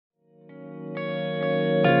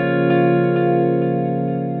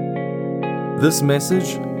This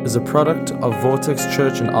message is a product of Vortex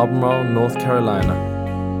Church in Albemarle, North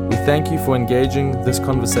Carolina. We thank you for engaging this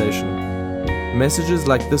conversation. Messages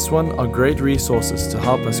like this one are great resources to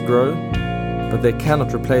help us grow, but they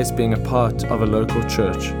cannot replace being a part of a local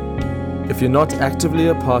church. If you're not actively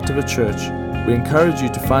a part of a church, we encourage you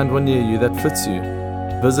to find one near you that fits you.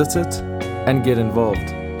 Visit it and get involved.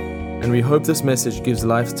 And we hope this message gives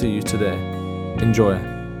life to you today. Enjoy.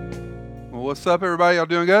 Well, what's up, everybody? Y'all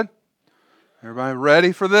doing good? Everybody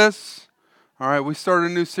ready for this? All right, we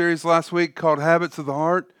started a new series last week called Habits of the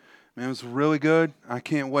Heart. Man, it was really good. I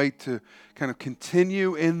can't wait to kind of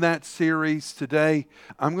continue in that series today.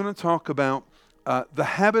 I'm going to talk about the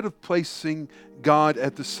habit of placing God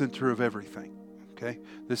at the center of everything. Okay?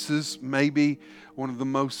 This is maybe one of the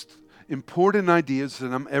most important ideas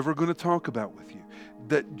that I'm ever going to talk about with you.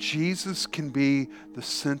 That Jesus can be the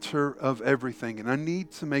center of everything. And I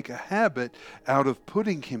need to make a habit out of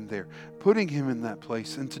putting Him there, putting Him in that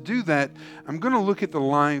place. And to do that, I'm going to look at the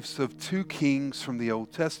lives of two kings from the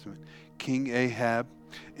Old Testament, King Ahab,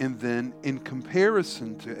 and then in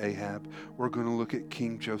comparison to Ahab, we're going to look at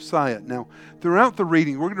King Josiah. Now, throughout the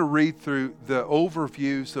reading, we're going to read through the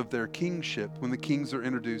overviews of their kingship. When the kings are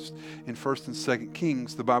introduced in 1st and 2nd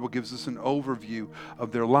Kings, the Bible gives us an overview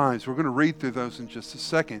of their lives. We're going to read through those in just a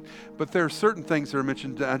second. But there are certain things that are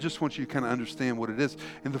mentioned that I just want you to kind of understand what it is.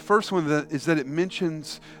 And the first one is that it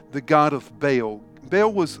mentions the god of Baal.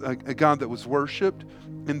 Baal was a god that was worshipped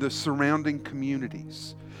in the surrounding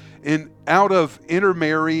communities. And out of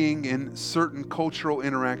intermarrying and certain cultural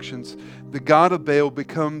interactions, the god of Baal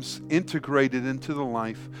becomes integrated into the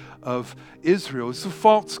life of Israel. It's a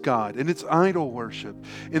false god, and it's idol worship.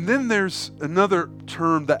 And then there's another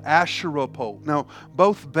term, the Asherah pole. Now,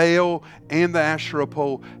 both Baal and the Asherah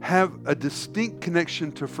pole have a distinct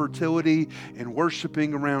connection to fertility and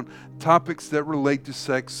worshiping around topics that relate to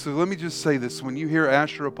sex. So let me just say this. When you hear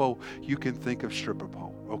Asherah pole, you can think of stripper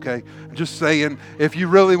pole, okay? I'm just saying, if you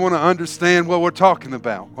really want to understand what we're talking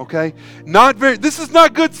about, okay? This is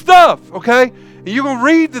not good stuff, okay? And you're going to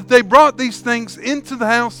read that they brought these things into the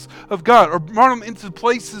house of God, or brought them into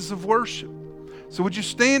places of worship. So would you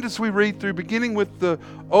stand as we read through, beginning with the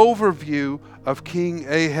overview of King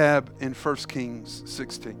Ahab in 1 Kings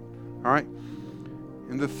 16. All right?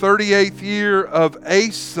 In the 38th year of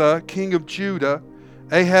Asa, king of Judah,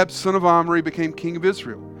 Ahab, son of Omri, became king of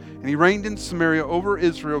Israel. And he reigned in Samaria over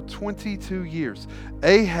Israel 22 years.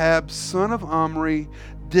 Ahab, son of Omri,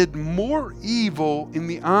 did more evil in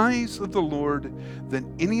the eyes of the Lord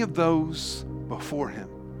than any of those before him.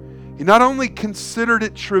 He not only considered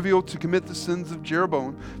it trivial to commit the sins of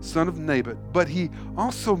Jeroboam, son of Nebat, but he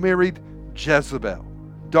also married Jezebel,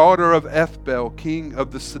 daughter of Ethbaal, king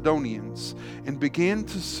of the Sidonians, and began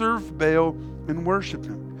to serve Baal and worship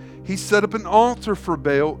him. He set up an altar for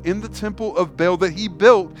Baal in the temple of Baal that he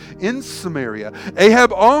built in Samaria.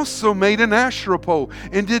 Ahab also made an Asherah pole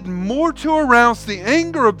and did more to arouse the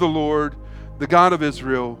anger of the Lord, the God of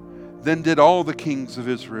Israel, than did all the kings of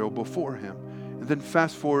Israel before him. And then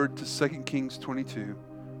fast forward to 2 Kings 22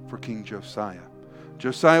 for King Josiah.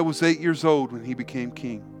 Josiah was 8 years old when he became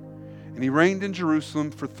king, and he reigned in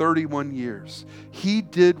Jerusalem for 31 years. He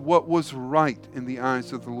did what was right in the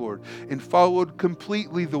eyes of the Lord and followed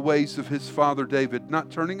completely the ways of his father David,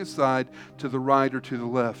 not turning aside to the right or to the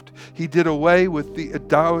left. He did away with the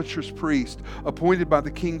idolatrous priest appointed by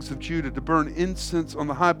the kings of Judah to burn incense on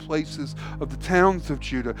the high places of the towns of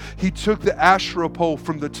Judah. He took the Asherah pole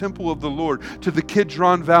from the temple of the Lord to the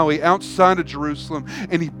Kidron Valley outside of Jerusalem,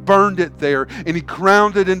 and he burned it there, and he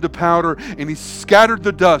ground it into powder, and he scattered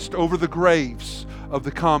the dust over the graves of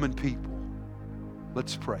the common people.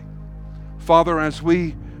 Let's pray. Father, as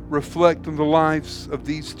we reflect on the lives of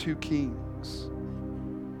these two kings,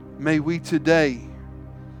 may we today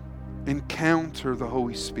encounter the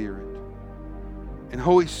Holy Spirit. And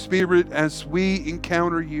Holy Spirit, as we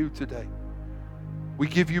encounter you today, we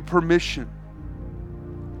give you permission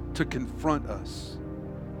to confront us,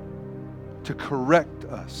 to correct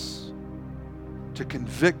us, to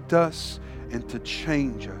convict us, and to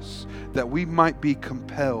change us, that we might be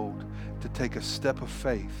compelled to take a step of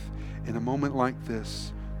faith in a moment like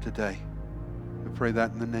this today. We pray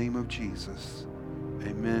that in the name of Jesus.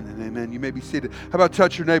 Amen and amen. You may be seated. How about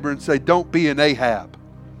touch your neighbor and say, don't be an Ahab.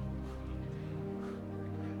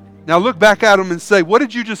 Now look back at him and say, what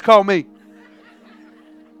did you just call me?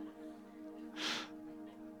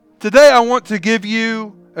 Today I want to give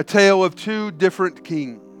you a tale of two different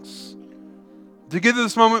kings. To get to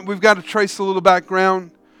this moment, we've got to trace a little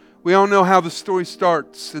background. We all know how the story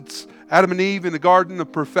starts. It's Adam and Eve in the garden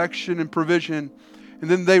of perfection and provision. And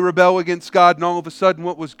then they rebel against God, and all of a sudden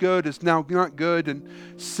what was good is now not good, and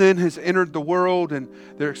sin has entered the world, and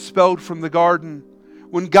they're expelled from the garden.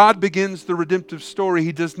 When God begins the redemptive story,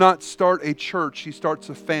 He does not start a church, He starts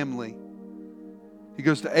a family. He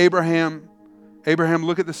goes to Abraham. Abraham,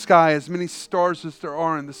 look at the sky, as many stars as there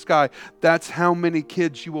are in the sky. That's how many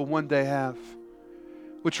kids you will one day have.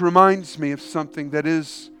 Which reminds me of something that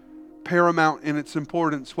is paramount in its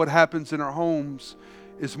importance. What happens in our homes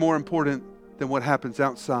is more important than what happens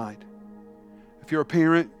outside. If you're a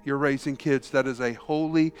parent, you're raising kids. That is a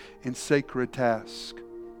holy and sacred task.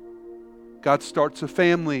 God starts a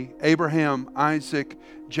family, Abraham, Isaac,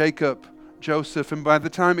 Jacob, Joseph, and by the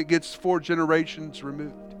time it gets 4 generations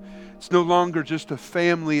removed, it's no longer just a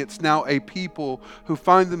family, it's now a people who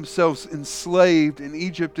find themselves enslaved in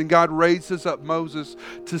Egypt, and God raises up Moses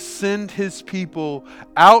to send His people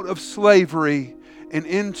out of slavery and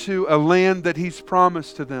into a land that He's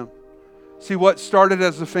promised to them. See, what started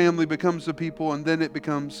as a family becomes a people, and then it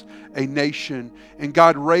becomes a nation. And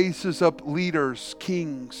God raises up leaders,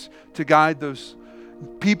 kings, to guide those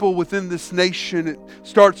people within this nation. It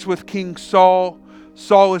starts with King Saul.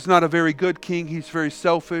 Saul is not a very good king. He's very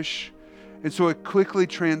selfish. And so it quickly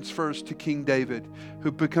transfers to King David,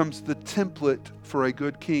 who becomes the template for a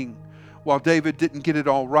good king. While David didn't get it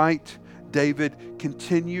all right, David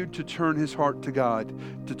continued to turn his heart to God,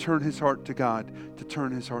 to turn his heart to God, to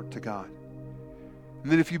turn his heart to God.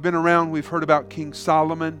 And then if you've been around, we've heard about King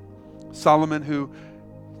Solomon. Solomon, who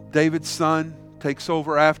David's son, takes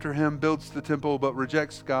over after him, builds the temple, but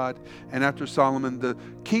rejects God. And after Solomon, the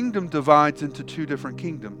kingdom divides into 2 different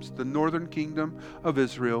kingdoms. The northern kingdom of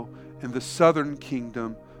Israel and the southern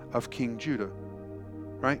kingdom of King Judah.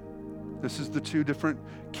 Right? This is the 2 different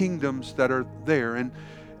kingdoms that are there. And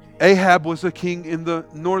Ahab was a king in the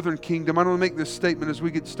northern kingdom. I want to make this statement as we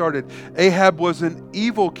get started. Ahab was an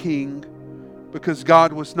evil king because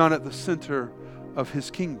God was not at the center of his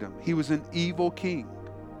kingdom. He was an evil king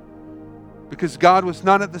because God was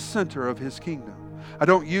not at the center of his kingdom. I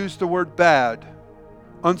don't use the word bad,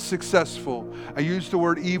 unsuccessful. I use the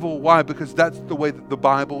word evil. Why? Because that's the way that the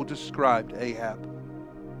Bible described Ahab.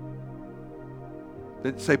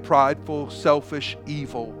 They didn't say prideful, selfish,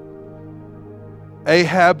 evil.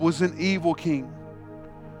 Ahab was an evil king.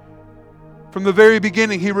 From the very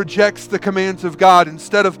beginning, he rejects the commands of God.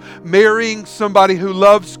 Instead of marrying somebody who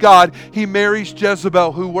loves God, he marries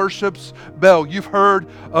Jezebel, who worships Baal. You've heard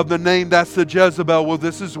of the name, that's the Jezebel. Well,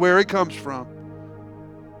 this is where it comes from.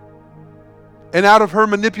 And out of her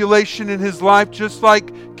manipulation in his life, just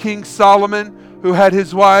like King Solomon, who had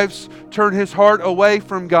his wives turn his heart away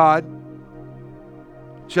from God,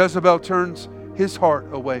 Jezebel turns his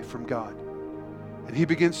heart away from God. And he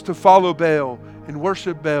begins to follow Baal and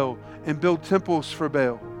worship Baal and build temples for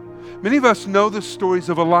Baal. Many of us know the stories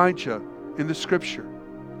of Elijah in the Scripture.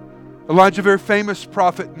 Elijah, a very famous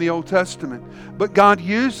prophet in the Old Testament. But God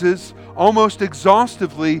uses almost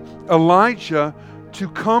exhaustively Elijah to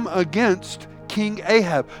come against King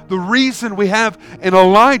Ahab. The reason we have an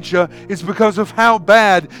Elijah is because of how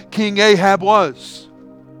bad King Ahab was.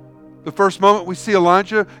 The first moment we see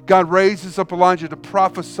Elijah, God raises up Elijah to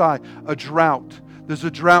prophesy a drought. There's a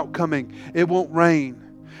drought coming. It won't rain.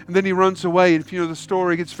 And then he runs away. And if you know the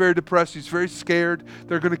story, he gets very depressed. He's very scared.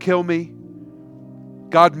 They're going to kill me.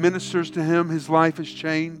 God ministers to him. His life has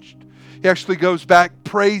changed. He actually goes back,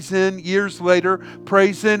 prays in, years later,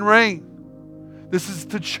 prays in rain. This is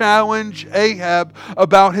to challenge Ahab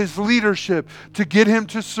about his leadership, to get him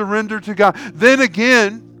to surrender to God. Then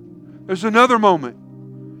again, there's another moment.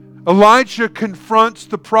 Elijah confronts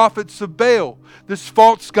the prophets of Baal, this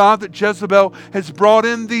false god that Jezebel has brought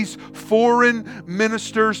in, these foreign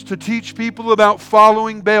ministers to teach people about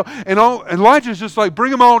following Baal. And Elijah's just like,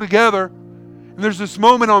 bring them all together. And there's this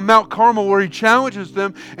moment on Mount Carmel where he challenges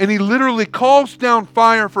them, and he literally calls down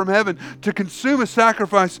fire from heaven to consume a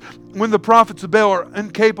sacrifice when the prophets of Baal are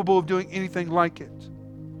incapable of doing anything like it.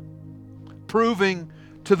 Proving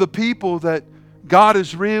to the people that God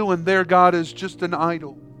is real and their God is just an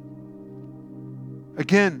idol.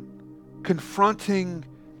 Again, confronting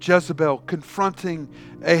Jezebel, confronting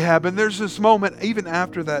Ahab. And there's this moment even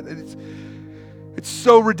after that. It's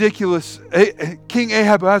so ridiculous. King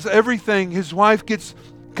Ahab has everything. His wife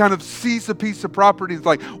sees a piece of property. It's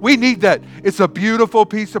like, we need that. It's a beautiful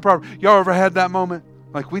piece of property. Y'all ever had that moment?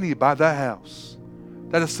 Like, we need to buy that house.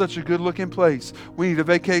 That is such a good looking place. We need a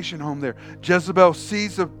vacation home there. Jezebel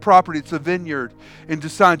sees a property, it's a vineyard, and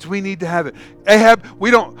decides we need to have it. Ahab,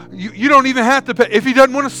 you don't even have to pay. If he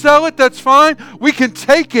doesn't want to sell it, that's fine. We can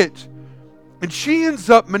take it. And she ends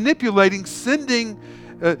up manipulating, sending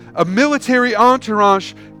a military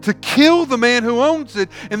entourage to kill the man who owns it.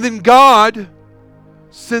 And then God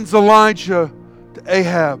sends Elijah to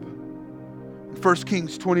Ahab in 1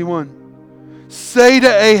 Kings 21. Say to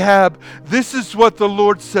Ahab, this is what the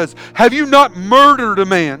Lord says. Have you not murdered a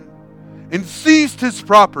man and seized his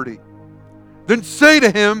property? Then say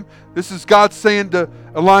to him, this is God saying to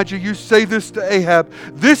Elijah, you say this to Ahab.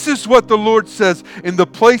 This is what the Lord says. In the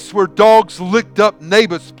place where dogs licked up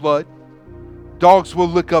Naboth's blood, dogs will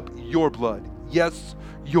lick up your blood. Yes,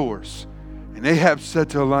 yours. And Ahab said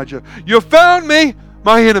to Elijah, you found me,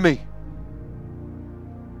 my enemy.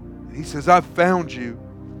 And he says, I found you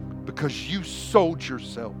because you sold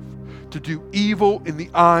yourself to do evil in the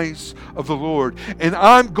eyes of the Lord. And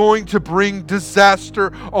I'm going to bring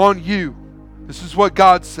disaster on you. This is what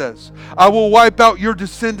God says. I will wipe out your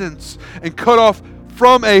descendants and cut off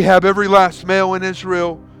from Ahab every last male in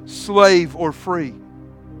Israel, slave or free.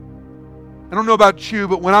 I don't know about you,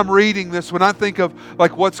 but when I'm reading this, when I think of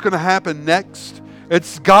like what's going to happen next,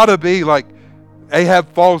 it's got to be like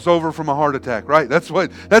Ahab falls over from a heart attack, right? That's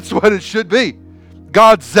what it should be.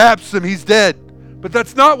 God zaps him, he's dead. But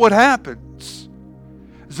that's not what happens.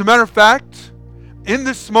 As a matter of fact, in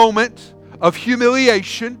this moment of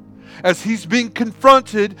humiliation, as he's being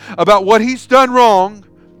confronted about what he's done wrong,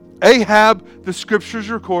 Ahab, the scriptures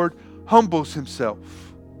record, humbles himself.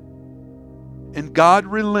 And God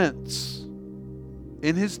relents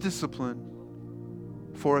in his discipline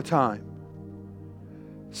for a time.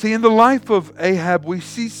 See, in the life of Ahab, we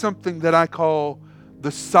see something that I call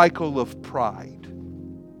the cycle of pride.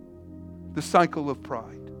 The cycle of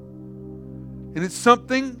pride. And it's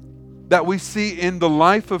something that we see in the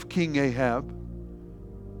life of King Ahab.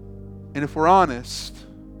 And if we're honest,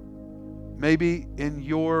 maybe in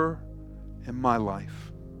your and my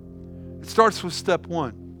life. It starts with step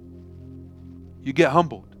one. You get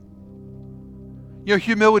humbled. You know,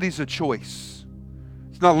 humility is a choice.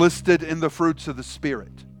 It's not listed in the fruits of the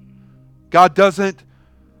Spirit. God doesn't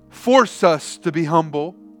force us to be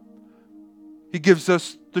humble. He gives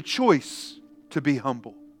us the choice to be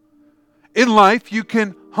humble. In life, you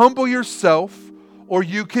can humble yourself or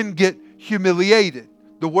you can get humiliated.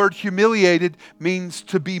 The word humiliated means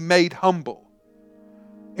to be made humble.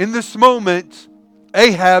 In this moment,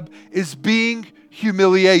 Ahab is being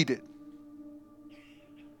humiliated.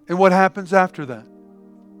 And what happens after that?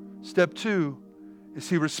 Step two is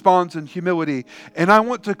he responds in humility. And I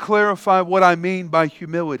want to clarify what I mean by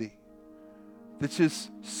humility. This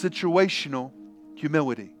is situational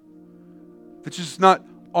humility. This is not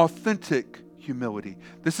authentic humility.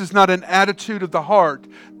 This is not an attitude of the heart.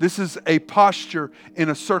 This is a posture in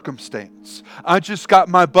a circumstance. I just got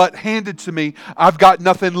my butt handed to me. I've got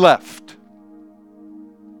nothing left.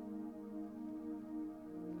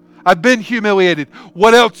 I've been humiliated.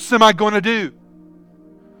 What else am I going to do?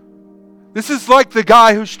 This is like the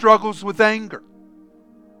guy who struggles with anger.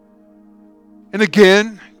 And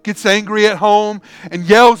again, gets angry at home and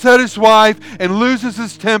yells at his wife and loses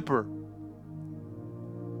his temper.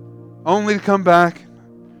 Only to come back,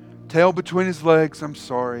 tail between his legs, I'm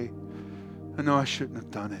sorry. I know I shouldn't have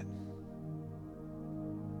done it.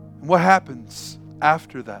 And what happens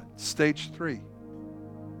after that, stage 3,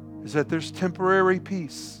 is that there's temporary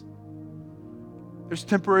peace. There's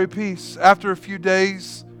temporary peace. After a few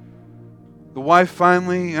days, the wife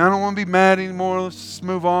finally, I don't want to be mad anymore, let's just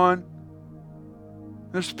move on.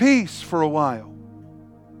 There's peace for a while.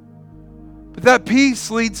 But that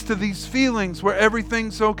peace leads to these feelings where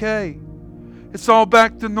everything's okay. It's all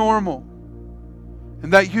back to normal.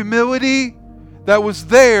 And that humility that was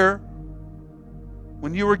there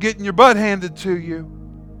when you were getting your butt handed to you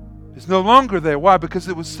is no longer there. Why? Because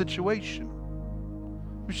it was situational.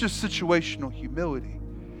 It was just situational humility.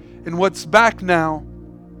 And what's back now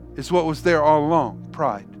is what was there all along,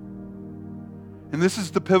 pride. And this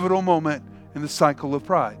is the pivotal moment in the cycle of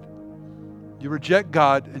pride. You reject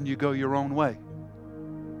God and you go your own way.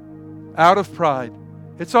 Out of pride.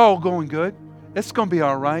 It's all going good. It's going to be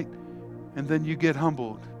all right. And then you get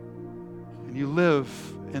humbled. And you live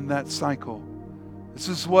in that cycle. This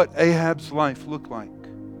is what Ahab's life looked like.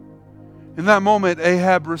 In that moment,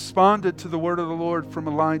 Ahab responded to the word of the Lord from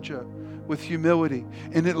Elijah with humility.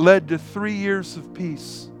 And it led to 3 years of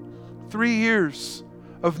peace. 3 years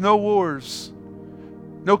of no wars,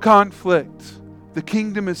 no conflict. The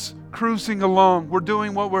kingdom is cruising along. We're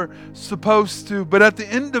doing what we're supposed to. But at the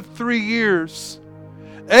end of 3 years,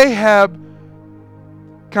 Ahab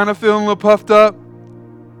kind of feeling a little puffed up.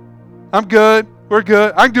 I'm good. We're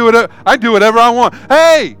good. I can do whatever I want.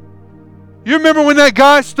 Hey, you remember when that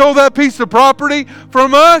guy stole that piece of property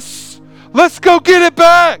from us? Let's go get it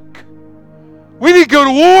back. We need to go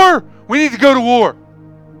to war. We need to go to war.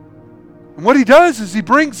 And what he does is he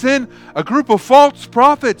brings in a group of false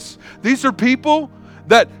prophets. These are people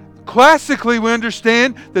that classically we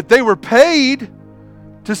understand that they were paid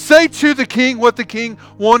to say to the king what the king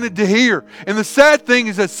wanted to hear. And the sad thing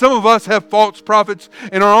is that some of us have false prophets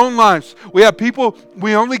in our own lives. We have people,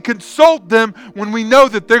 we only consult them when we know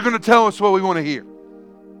that they're going to tell us what we want to hear.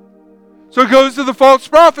 So it goes to the false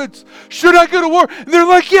prophets. Should I go to war? And they're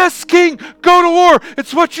like, yes, king, go to war.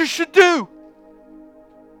 It's what you should do.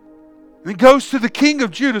 And it goes to the king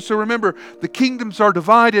of Judah. So remember, the kingdoms are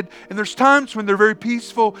divided, and there's times when they're very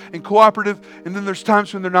peaceful and cooperative, and then there's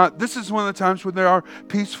times when they're not. This is one of the times when they are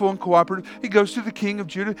peaceful and cooperative. He goes to the king of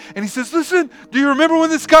Judah, and he says, listen, do you remember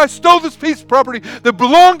when this guy stole this piece of property that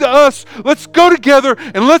belonged to us? Let's go together,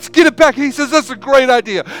 and let's get it back. And he says, that's a great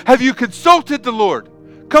idea. Have you consulted the Lord?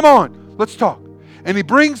 Come on, let's talk. And he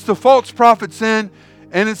brings the false prophets in,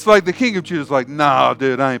 and it's like the king of Judah is like, nah,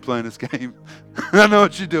 dude, I ain't playing this game. I know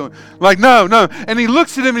what you're doing. Like, no. And he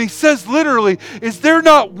looks at him and he says literally, is there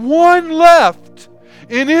not one left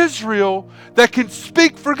in Israel that can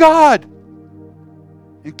speak for God?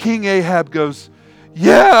 And King Ahab goes,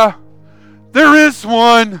 yeah, there is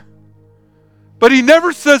one. But he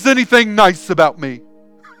never says anything nice about me.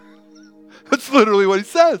 That's literally what he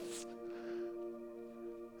says.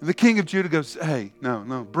 And the king of Judah goes, hey,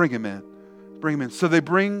 no, bring him in. Bring him in. So they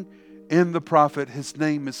bring in the prophet. His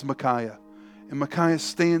name is Micaiah. And Micaiah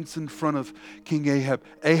stands in front of King Ahab.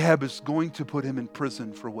 Ahab is going to put him in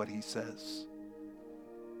prison for what he says.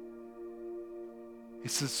 He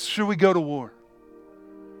says, should we go to war?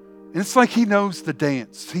 And it's like he knows the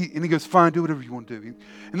dance. He goes, fine, do whatever you want to do.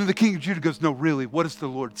 And then the king of Judah goes, no, really, what does the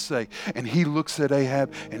Lord say? And he looks at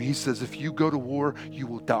Ahab and he says, if you go to war, you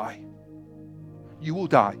will die. You will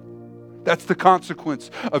die. That's the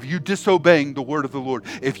consequence of you disobeying the word of the Lord.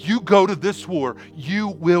 If you go to this war, you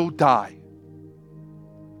will die.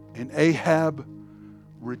 And Ahab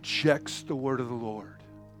rejects the word of the Lord,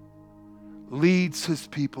 leads his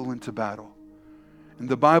people into battle. And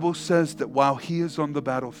the Bible says that while he is on the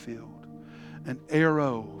battlefield, an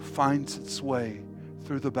arrow finds its way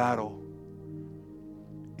through the battle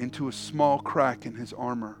into a small crack in his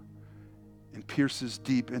armor and pierces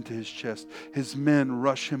deep into his chest. His men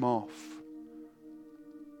rush him off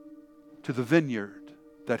to the vineyard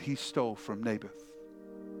that he stole from Naboth,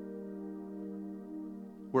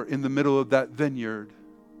 where in the middle of that vineyard,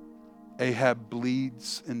 Ahab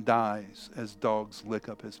bleeds and dies as dogs lick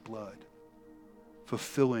up his blood,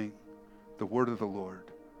 fulfilling the word of the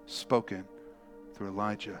Lord spoken through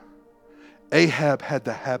Elijah. Ahab had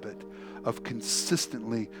the habit of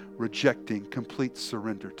consistently rejecting complete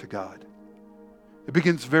surrender to God. It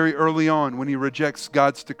begins very early on when he rejects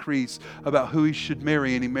God's decrees about who he should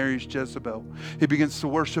marry, and he marries Jezebel. He begins to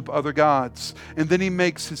worship other gods, and then he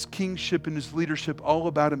makes his kingship and his leadership all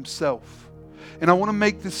about himself. And I want to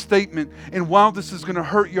make this statement, and while this is going to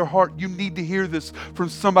hurt your heart, you need to hear this from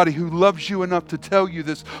somebody who loves you enough to tell you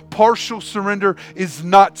this. Partial surrender is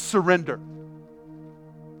not surrender.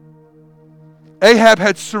 Ahab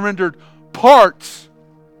had surrendered parts,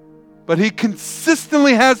 but he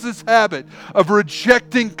consistently has this habit of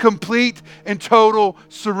rejecting complete and total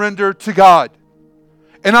surrender to God.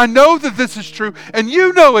 And I know that this is true, and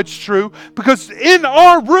you know it's true, because in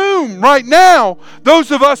our room right now,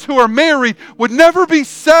 those of us who are married would never be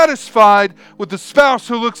satisfied with the spouse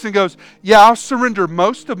who looks and goes, yeah, I'll surrender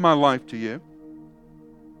most of my life to you,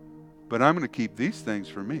 but I'm going to keep these things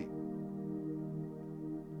for me.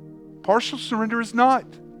 Partial surrender is not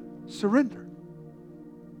surrender.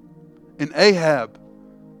 And Ahab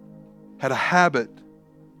had a habit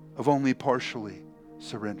of only partially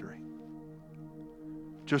surrendering.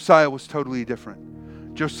 Josiah was totally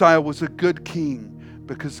different. Josiah was a good king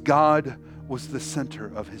because God was the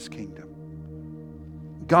center of his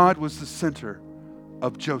kingdom. God was the center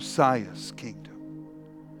of Josiah's kingdom.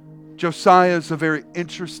 Josiah is a very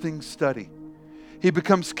interesting study. He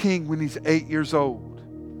becomes king when he's 8 years old.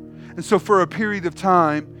 And so for a period of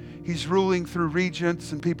time, he's ruling through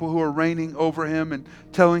regents and people who are reigning over him and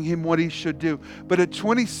telling him what he should do. But at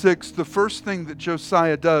 26, the first thing that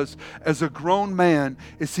Josiah does as a grown man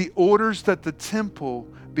is he orders that the temple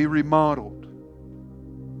be remodeled.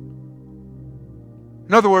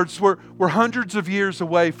 In other words, we're hundreds of years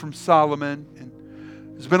away from Solomon,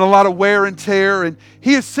 and there's been a lot of wear and tear, and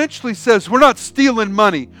he essentially says, we're not stealing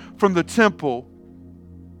money from the temple.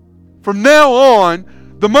 From now on,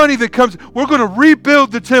 the money that comes, we're going to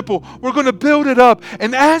rebuild the temple. We're going to build it up.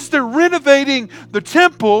 And as they're renovating the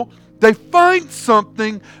temple, they find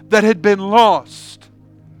something that had been lost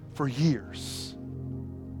for years.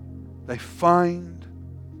 They find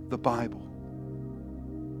the Bible.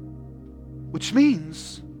 Which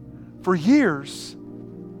means, for years,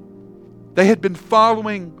 they had been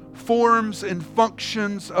following forms and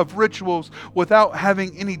functions of rituals without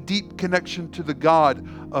having any deep connection to the God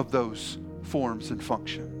of those forms and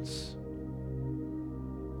functions.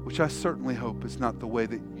 Which I certainly hope is not the way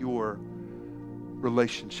that your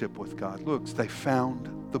relationship with God looks. They found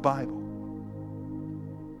the Bible.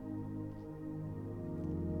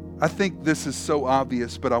 I think this is so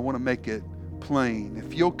obvious, but I want to make it plain.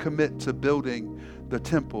 If you'll commit to building the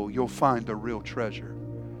temple, you'll find a real treasure.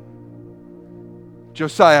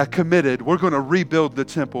 Josiah committed, we're going to rebuild the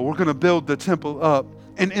temple. We're going to build the temple up.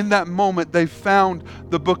 And in that moment, they found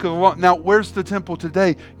the book of the law. Now, where's the temple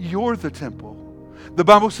today? You're the temple. The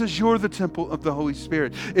Bible says you're the temple of the Holy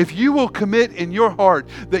Spirit. If you will commit in your heart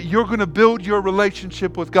that you're going to build your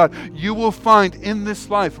relationship with God, you will find in this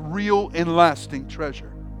life real and lasting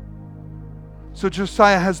treasure. So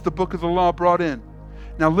Josiah has the book of the law brought in.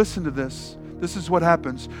 Now listen to this. This is what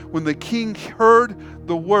happens. When the king heard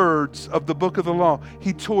the words of the book of the law,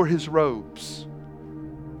 he tore his robes.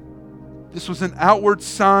 This was an outward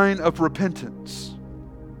sign of repentance.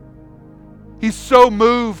 He's so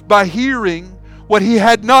moved by hearing what he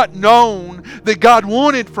had not known that God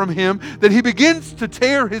wanted from him that he begins to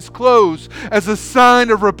tear his clothes as a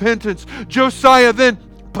sign of repentance. Josiah then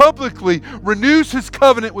publicly renews his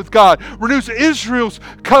covenant with God, renews Israel's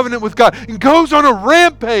covenant with God, and goes on a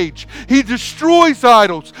rampage. He destroys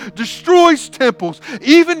idols, destroys temples,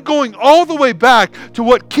 even going all the way back to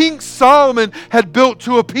what King Solomon had built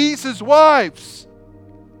to appease his wives.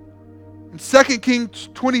 In 2 Kings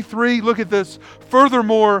 23, look at this.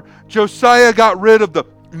 Furthermore, Josiah got rid of the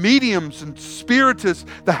mediums and spiritists,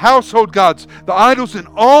 the household gods, the idols, and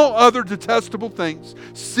all other detestable things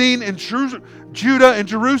seen in Judah and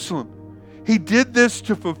Jerusalem. He did this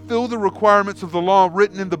to fulfill the requirements of the law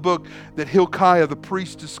written in the book that Hilkiah the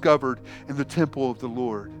priest discovered in the temple of the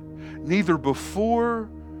Lord. Neither before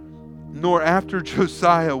nor after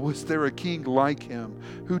Josiah was there a king like him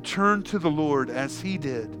who turned to the Lord as he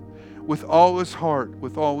did, with all his heart,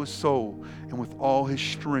 with all his soul, and with all his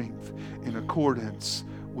strength, in accordance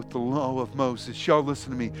with the law of Moses. Y'all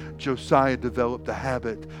listen to me. Josiah developed a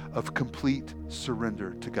habit of complete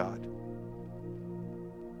surrender to God.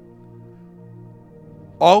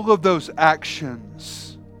 All of those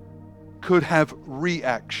actions could have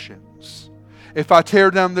reactions. If I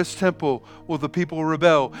tear down this temple, will the people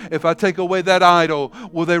rebel? If I take away that idol,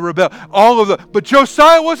 will they rebel? All of that. But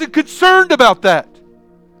Josiah wasn't concerned about that,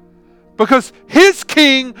 because his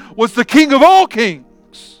king was the king of all kings.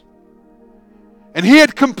 And he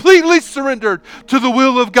had completely surrendered to the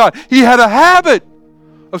will of God. He had a habit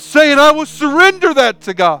of saying, I will surrender that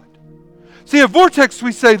to God. See, at Vortex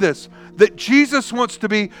we say this, that Jesus wants to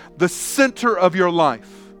be the center of your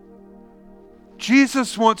life.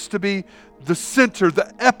 Jesus wants to be the center,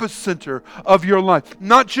 the epicenter of your life.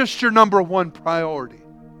 Not just your number one priority.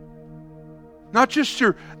 Not just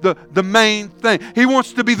the main thing. He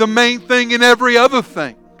wants to be the main thing in every other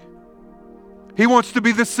thing. He wants to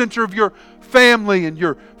be the center of your family and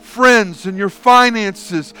your friends and your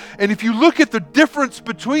finances. And if you look at the difference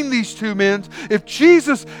between these two men, if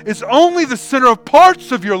Jesus is only the center of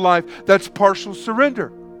parts of your life, that's partial surrender.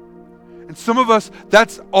 And some of us,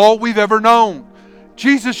 that's all we've ever known.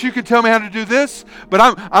 Jesus, you can tell me how to do this, but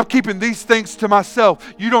I'm keeping these things to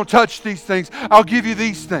myself. You don't touch these things. I'll give you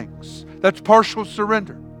these things. That's partial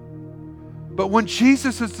surrender. But when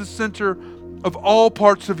Jesus is the center of all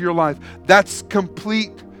parts of your life, that's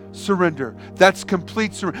complete surrender. That's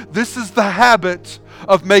complete surrender. This is the habit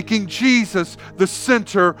of making Jesus the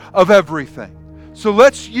center of everything. So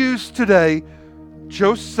let's use today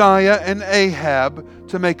Josiah and Ahab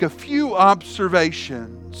to make a few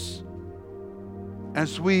observations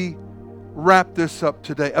as we wrap this up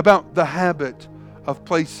today about the habit of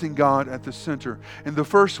placing God at the center. And the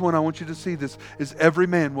first one, I want you to see this, is every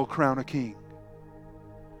man will crown a king.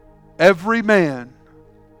 Every man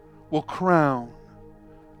will crown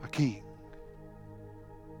a king.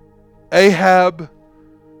 Ahab,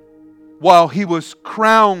 while he was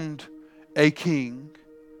crowned a king,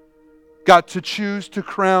 got to choose to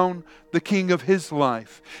crown the king of his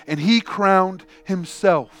life. And he crowned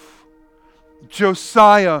himself.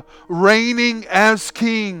 Josiah, reigning as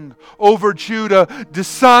king over Judah,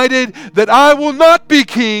 decided that I will not be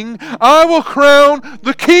king. I will crown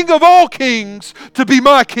the king of all kings to be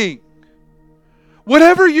my king.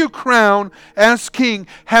 Whatever you crown as king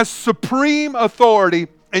has supreme authority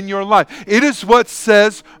in your life. It is what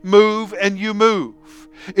says move and you move.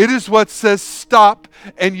 It is what says stop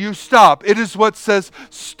and you stop. It is what says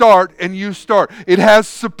start and you start. It has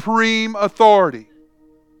supreme authority.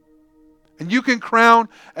 And you can crown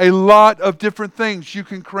a lot of different things. You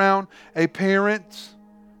can crown a parent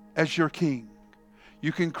as your king.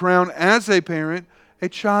 You can crown as a parent a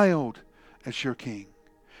child as your king.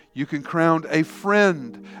 You can crown a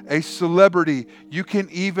friend, a celebrity. You can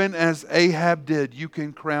even, as Ahab did, you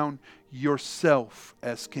can crown yourself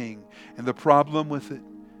as king. And the problem with it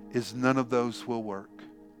is none of those will work.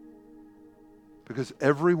 Because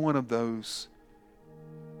every one of those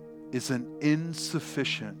is an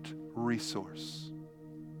insufficient resource.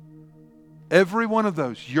 Every one of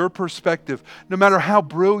those, your perspective, no matter how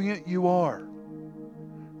brilliant you are,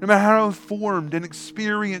 no matter how informed and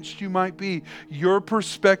experienced you might be, your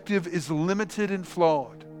perspective is limited and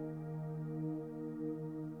flawed.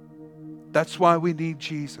 That's why we need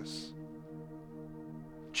Jesus.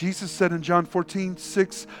 Jesus said in John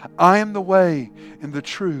 14:6, I am the way and the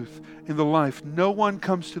truth and the life. No one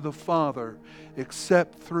comes to the Father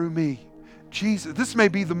except through me. Jesus, this may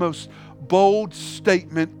be the most bold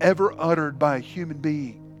statement ever uttered by a human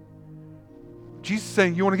being. Jesus is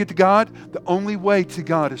saying, you want to get to God? The only way to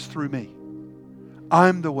God is through me.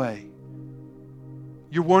 I'm the way.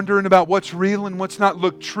 You're wondering about what's real and what's not.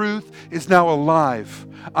 Look, truth is now alive.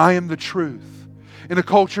 I am the truth. In a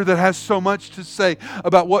culture that has so much to say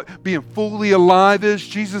about what being fully alive is,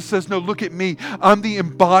 Jesus says, no, look at me. I'm the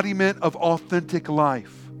embodiment of authentic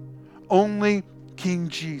life. Only King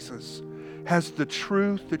Jesus has the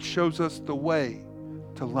truth that shows us the way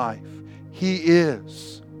to life. He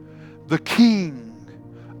is the King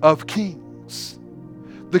of Kings.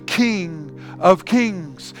 The King of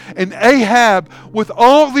Kings. And Ahab, with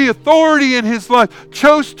all the authority in his life,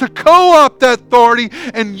 chose to co-opt that authority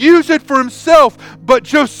and use it for himself. But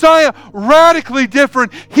Josiah, radically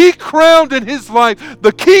different. He crowned in his life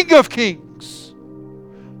the King of Kings.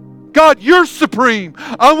 God, you're supreme.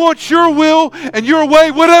 I want your will and your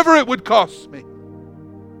way, whatever it would cost me.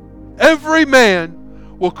 Every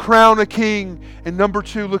man will crown a king. And number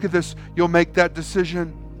two, look at this. You'll make that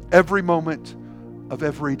decision every moment of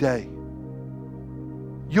every day.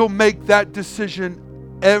 You'll make that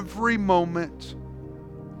decision every moment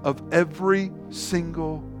of every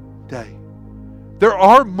single day. There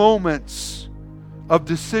are moments of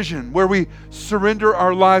decision where we surrender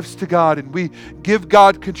our lives to God and we give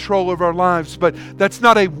God control of our lives, but that's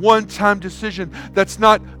not a one-time decision. That's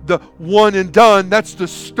not the one and done. That's the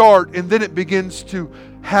start, and then it begins to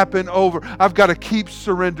happen over. I've got to keep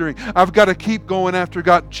surrendering. I've got to keep going after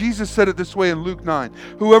God. Jesus said it this way in Luke 9.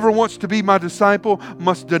 Whoever wants to be my disciple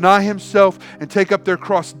must deny himself and take up their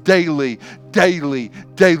cross daily. Daily.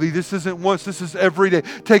 This isn't once, this is every day.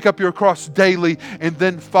 Take up your cross daily and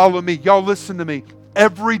then follow me. Y'all listen to me.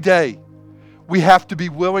 Every day we have to be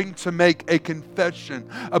willing to make a confession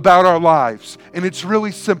about our lives. And it's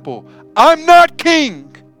really simple. I'm not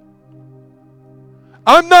king.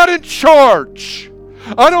 I'm not in charge.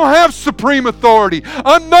 I don't have supreme authority.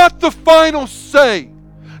 I'm not the final say.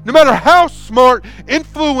 No matter how smart,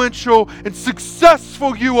 influential, and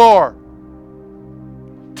successful you are,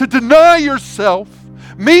 to deny yourself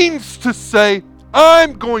means to say,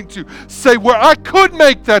 I'm going to say where I could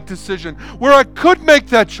make that decision, where I could make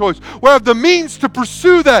that choice, where I have the means to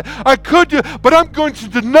pursue that. I could do, but I'm going to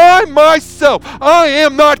deny myself. I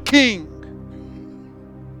am not king.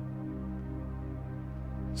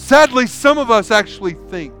 Sadly, some of us actually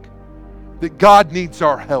think that God needs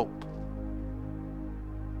our help.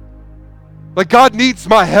 Like God needs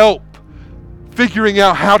my help figuring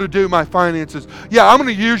out how to do my finances. Yeah, I'm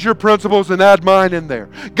going to use your principles and add mine in there.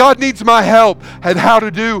 God needs my help at how to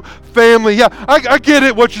do family. Yeah, I get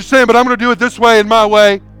it what you're saying, but I'm going to do it this way and my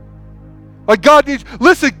way. Like God needs,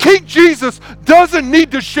 listen, King Jesus doesn't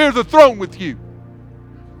need to share the throne with you.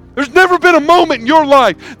 There's never been a moment in your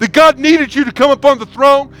life that God needed you to come up on the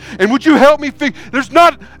throne and would you help me figure? There's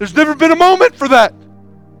never been a moment for that.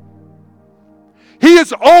 He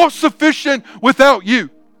is all sufficient without you.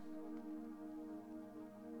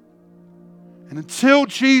 And until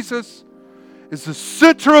Jesus is the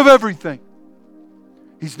center of everything,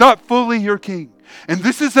 He's not fully your king. And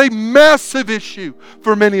this is a massive issue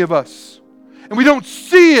for many of us. And we don't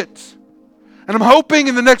see it. And I'm hoping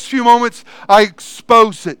in the next few moments I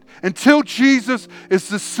expose it. Until Jesus is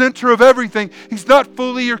the center of everything, He's not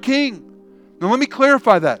fully your king. Now let me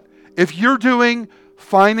clarify that. If you're doing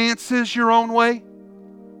finances your own way,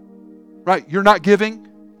 right, you're not giving,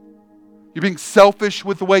 you're being selfish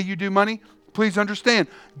with the way you do money, please understand,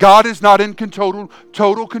 God is not in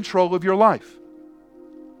total control of your life.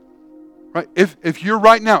 Right? If you're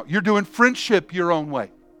right now, you're doing friendship your own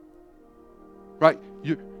way. Right?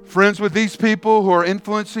 You're friends with these people who are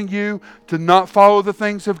influencing you to not follow the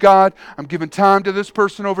things of God. I'm giving time to this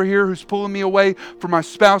person over here who's pulling me away from my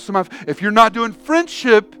spouse. If you're not doing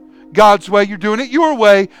friendship God's way, you're doing it your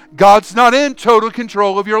way, God's not in total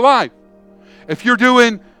control of your life. if you're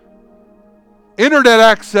doing internet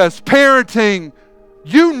access, parenting,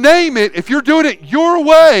 you name it, if you're doing it your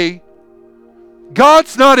way,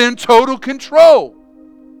 God's not in total control.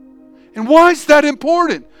 And why is that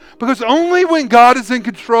important? Because only when God is in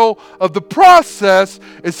control of the process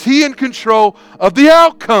is He in control of the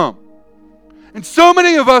outcome. And so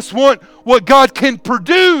many of us want what God can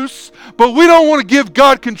produce, but we don't want to give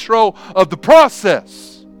God control of the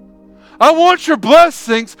process. I want your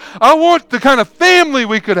blessings. I want the kind of family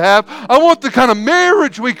we could have. I want the kind of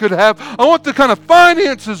marriage we could have. I want the kind of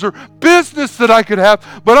finances or business that I could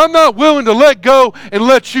have, but I'm not willing to let go and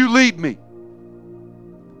let you lead me.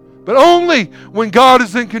 But only when God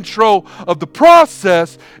is in control of the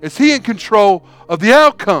process is He in control of the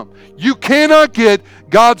outcome. You cannot get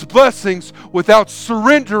God's blessings without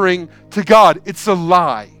surrendering to God. It's a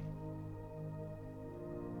lie.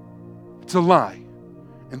 It's a lie.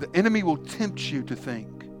 And the enemy will tempt you to think,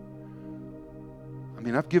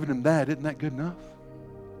 I've given him that. Isn't that good enough?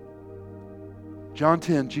 John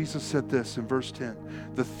 10, Jesus said this in verse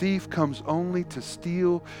 10. The thief comes only to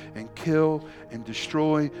steal and kill and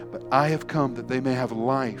destroy, but I have come that they may have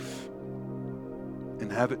life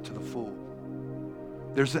and have it to the full.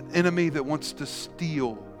 There's an enemy that wants to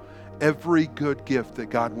steal every good gift that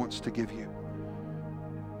God wants to give you.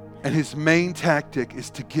 And his main tactic is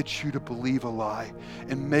to get you to believe a lie.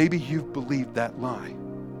 And maybe you've believed that lie.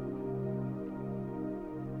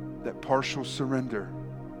 That partial surrender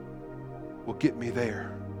will get me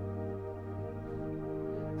there.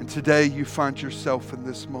 And today you find yourself in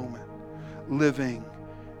this moment living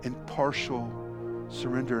in partial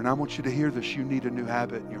surrender. And I want you to hear this. You need a new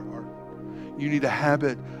habit in your heart. You need a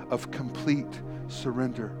habit of complete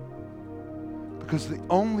surrender. Because the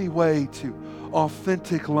only way to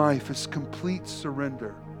authentic life is complete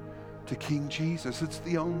surrender to King Jesus. It's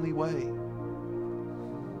the only way.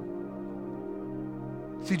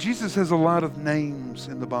 See, Jesus has a lot of names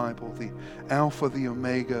in the Bible. The Alpha, the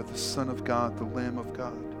Omega, the Son of God, the Lamb of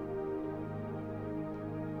God,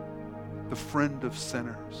 the friend of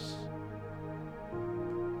sinners.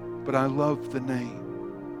 But I love the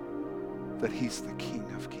name that He's the King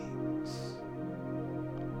of Kings.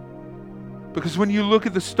 Because when you look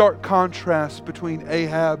at the stark contrast between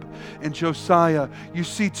Ahab and Josiah, you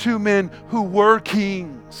see two men who were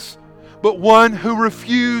kings, but one who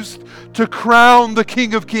refused to crown the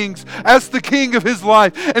King of Kings as the king of his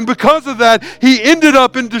life. And because of that, he ended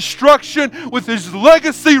up in destruction with his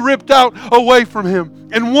legacy ripped out away from him.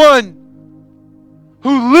 And one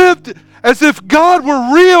who lived as if God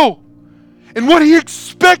were real. And what He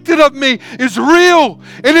expected of me is real.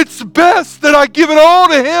 And it's best that I give it all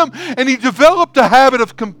to Him. And he developed a habit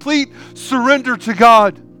of complete surrender to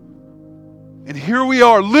God. And here we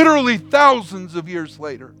are, literally thousands of years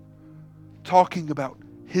later, talking about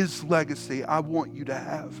His legacy. I want you to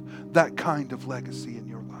have that kind of legacy in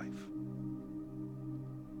your life.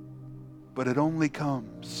 But it only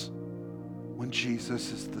comes when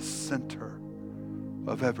Jesus is the center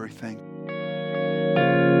of everything.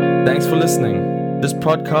 Thanks for listening. This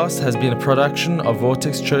podcast has been a production of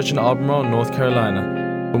Vortex Church in Albemarle, North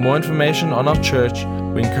Carolina. For more information on our church,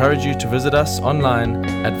 we encourage you to visit us online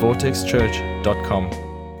at vortexchurch.com.